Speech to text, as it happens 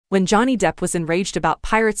When Johnny Depp was enraged about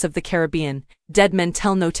Pirates of the Caribbean, Dead Men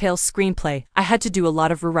Tell No Tales screenplay, I had to do a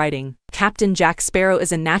lot of rewriting. Captain Jack Sparrow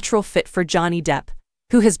is a natural fit for Johnny Depp,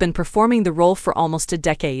 who has been performing the role for almost a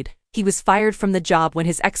decade. He was fired from the job when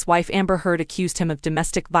his ex-wife Amber Heard accused him of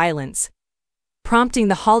domestic violence, prompting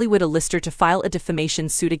the Hollywood A-lister to file a defamation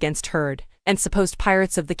suit against Heard. And supposed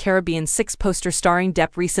Pirates of the Caribbean 6 poster starring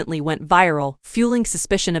Depp recently went viral, fueling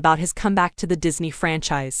suspicion about his comeback to the Disney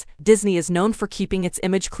franchise. Disney is known for keeping its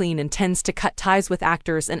image clean and tends to cut ties with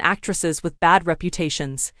actors and actresses with bad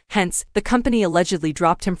reputations. Hence, the company allegedly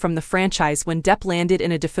dropped him from the franchise when Depp landed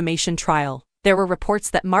in a defamation trial. There were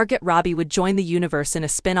reports that Margot Robbie would join the universe in a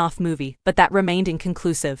spin-off movie, but that remained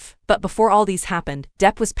inconclusive. But before all these happened,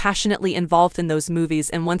 Depp was passionately involved in those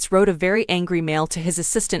movies and once wrote a very angry mail to his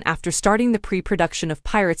assistant after starting the pre-production of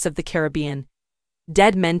Pirates of the Caribbean.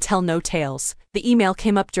 Dead Men Tell No Tales. The email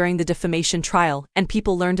came up during the defamation trial, and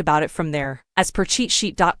people learned about it from there. As per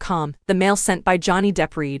cheatsheet.com, the mail sent by Johnny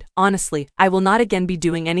Depp read, "Honestly, I will not again be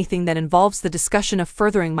doing anything that involves the discussion of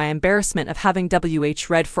furthering my embarrassment of having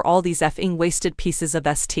read for all these effing wasted pieces of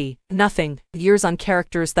nothing, years on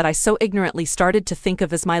characters that I so ignorantly started to think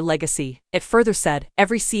of as my legacy." It further said,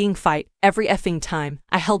 "Every seeing fight, every effing time,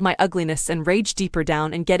 I held my ugliness and rage deeper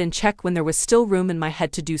down and get in check when there was still room in my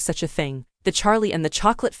head to do such a thing." The Charlie and the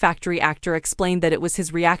Chocolate Factory actor explained that it was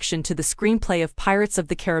his reaction to the screenplay of Pirates of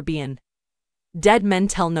the Caribbean. Dead Men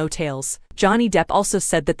Tell No Tales. Johnny Depp also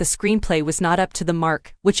said that the screenplay was not up to the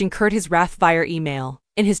mark, which incurred his wrath via email.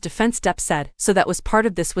 In his defense, Depp said, "So that was part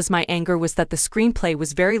of this was my anger was that the screenplay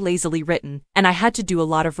was very lazily written, and I had to do a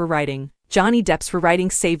lot of rewriting." Johnny Depp's rewriting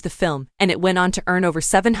saved the film, and it went on to earn over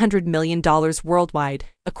 $700 million worldwide.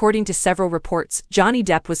 According to several reports, Johnny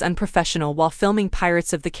Depp was unprofessional while filming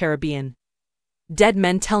Pirates of the Caribbean. Dead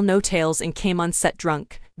Men Tell No Tales and came on set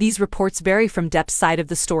drunk. These reports vary from Depp's side of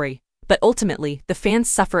the story, but ultimately, the fans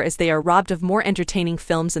suffer as they are robbed of more entertaining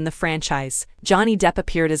films in the franchise. Johnny Depp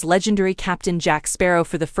appeared as legendary Captain Jack Sparrow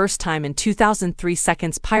for the first time in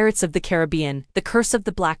 2003's Pirates of the Caribbean, The Curse of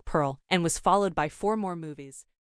the Black Pearl, and was followed by 4 more movies.